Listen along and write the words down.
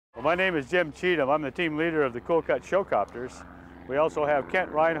Well, my name is Jim Cheatham. I'm the team leader of the Cool Cut Showcopters. We also have Kent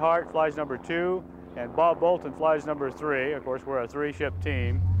Reinhardt, flies number 2, and Bob Bolton flies number 3. Of course, we're a 3-ship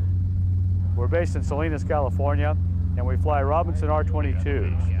team. We're based in Salinas, California, and we fly Robinson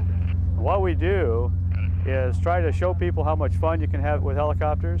R-22s. What we do is try to show people how much fun you can have with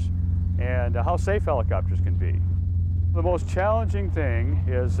helicopters and how safe helicopters can be. The most challenging thing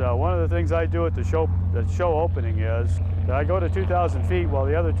is one of the things I do at the show opening is that I go to 2,000 feet while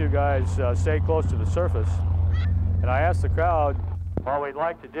the other two guys stay close to the surface. And I ask the crowd, what we'd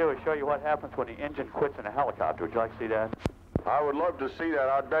like to do is show you what happens when the engine quits in a helicopter. Would you like to see that? I would love to see that.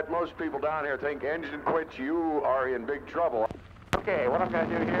 I bet most people down here think engine quits, you are in big trouble. Okay, what I'm going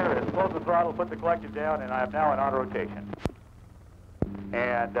to do here is close the throttle, put the collective down, and I am now in auto rotation.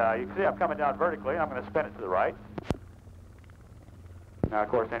 And you can see I'm coming down vertically, and I'm going to spin it to the right. Now, of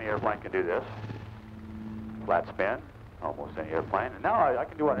course, any airplane can do this. Flat spin, almost any airplane. And now I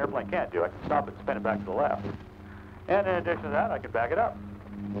can do what an airplane can't do. I can stop it and spin it back to the left. And in addition to that, I can back it up.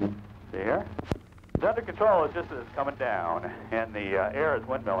 See here? It's under control. It's just that it's coming down, and the air is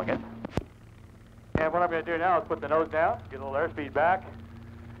windmilling it. And what I'm going to do now is put the nose down, get a little airspeed back,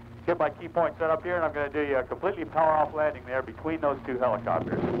 get my key point set up here, and I'm going to do a completely power-off landing there between those two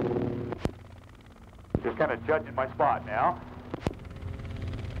helicopters. Just kind of judging my spot now.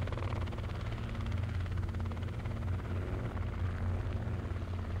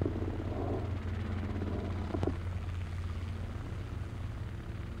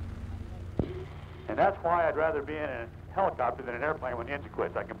 And that's why I'd rather be in a helicopter than an airplane when the engine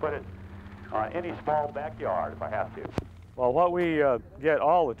quits. I can put it on any small backyard if I have to. Well, what we get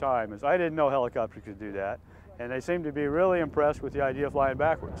all the time is I didn't know helicopters could do that, and they seem to be really impressed with the idea of flying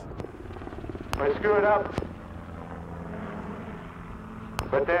backwards. We screw it up,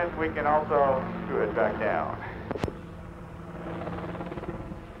 but then we can also screw it back down.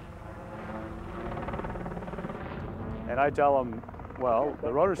 And I tell them, well,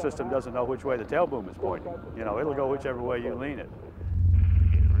 the rotor system doesn't know which way the tail boom is pointing. You know, it'll go whichever way you lean it.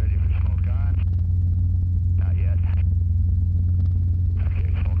 Get ready for smoke on. Not yet. Okay,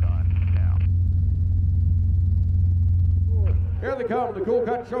 smoke on now. Here they come, the Cool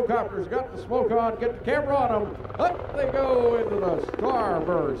Cut Showcopters. Got the smoke on, get the camera on them. Up they go into the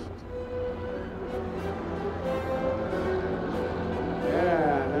starburst.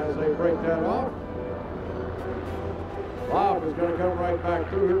 And as they break that off, Bob is going to come right back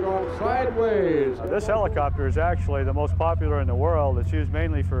through here going sideways. This helicopter is actually the most popular in the world. It's used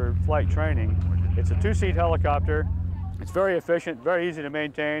mainly for flight training. It's a 2-seat helicopter. It's very efficient, very easy to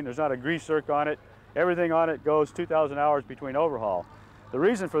maintain. There's not a grease zerk on it. Everything on it goes 2,000 hours between overhaul. The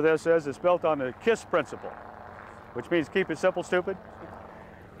reason for this is it's built on the KISS principle, which means keep it simple, stupid.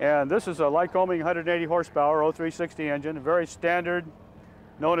 And this is a Lycoming 180 horsepower 0360 engine, very standard,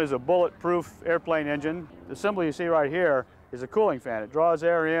 known as a bulletproof airplane engine. The symbol you see right here is a cooling fan. It draws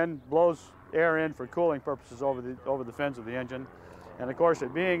air in, blows air in for cooling purposes over the fins of the engine. And of course,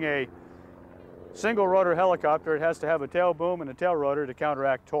 it being a single rotor helicopter, it has to have a tail boom and a tail rotor to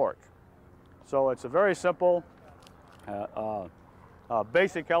counteract torque. So it's a very simple,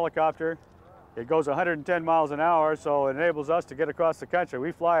 basic helicopter. It goes 110 miles an hour, so it enables us to get across the country.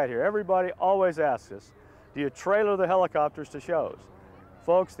 We fly it here. Everybody always asks us, do you trailer the helicopters to shows?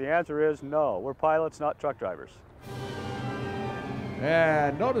 Folks, the answer is no. We're pilots, not truck drivers.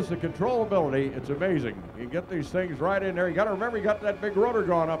 And notice the controllability. It's amazing. You get these things right in there. You got to remember, you got that big rotor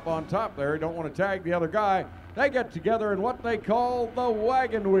going up on top there. You don't want to tag the other guy. They get together in what they call the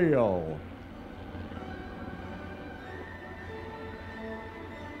wagon wheel.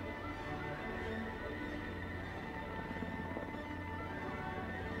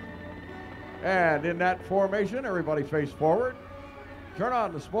 And in that formation, everybody face forward. Turn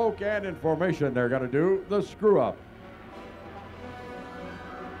on the smoke, and in formation, they're going to do the screw up.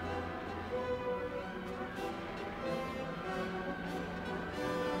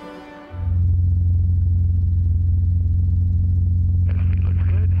 Looks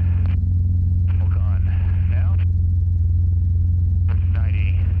good. Smoke on now.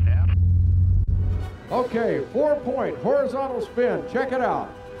 90 now. Okay, 4-point horizontal spin. Check it out.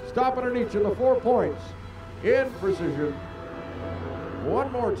 Stopping at each of the 4 points in precision.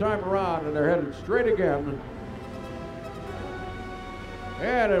 One more time around, and they're headed straight again.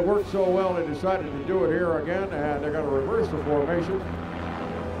 And it worked so well, they decided to do it here again, and they're going to reverse the formation.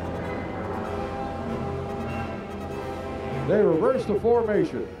 They reverse the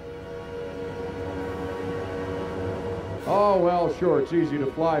formation. Oh, well, sure, it's easy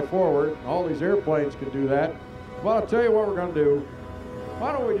to fly forward. All these airplanes can do that. Well, I'll tell you what we're going to do.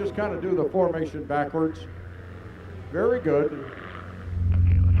 Why don't we just kind of do the formation backwards? Very good.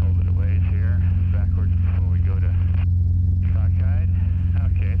 Okay, let's hold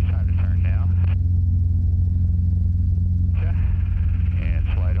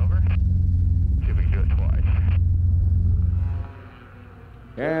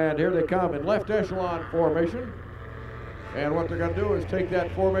And here they come in left echelon formation. And what they're going to do is take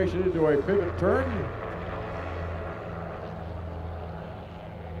that formation into a pivot turn.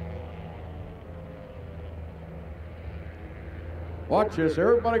 Watch this,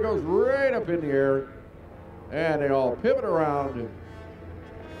 everybody goes right up in the air, and they all pivot around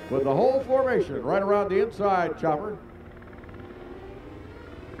with the whole formation right around the inside chopper.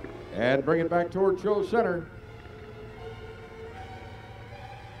 And bring it back toward show center.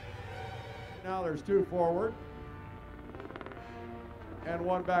 Now there's 2 forward and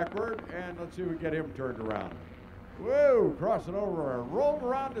 1 backward, and let's see if we get him turned around. Whoa, crossing over and rolled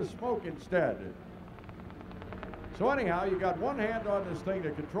around to smoke instead. So anyhow, you got one hand on this thing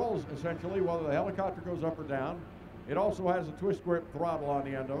that controls essentially whether the helicopter goes up or down. It also has a twist grip throttle on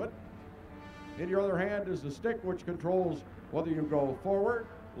the end of it. In your other hand is the stick, which controls whether you go forward,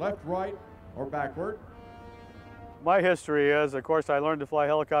 left, right, or backward. My history is, of course, I learned to fly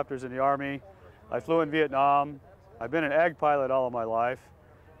helicopters in the Army. I flew in Vietnam. I've been an ag pilot all of my life,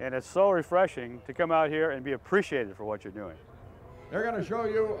 and it's so refreshing to come out here and be appreciated for what you're doing. They're going to show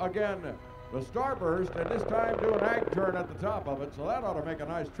you again the starburst, and this time do an ag turn at the top of it, so that ought to make a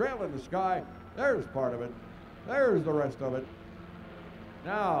nice trail in the sky. There's part of it. There's the rest of it.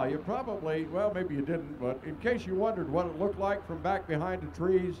 Now, you probably, well, maybe you didn't, but in case you wondered what it looked like from back behind the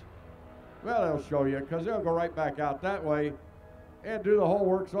trees, well, they'll show you, because they'll go right back out that way and do the whole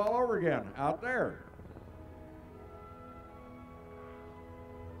works all over again out there.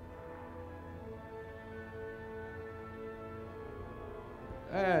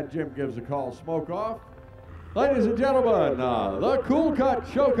 And Jim gives the call, smoke off. Ladies and gentlemen, the Cool Cut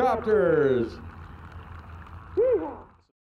Showcopters.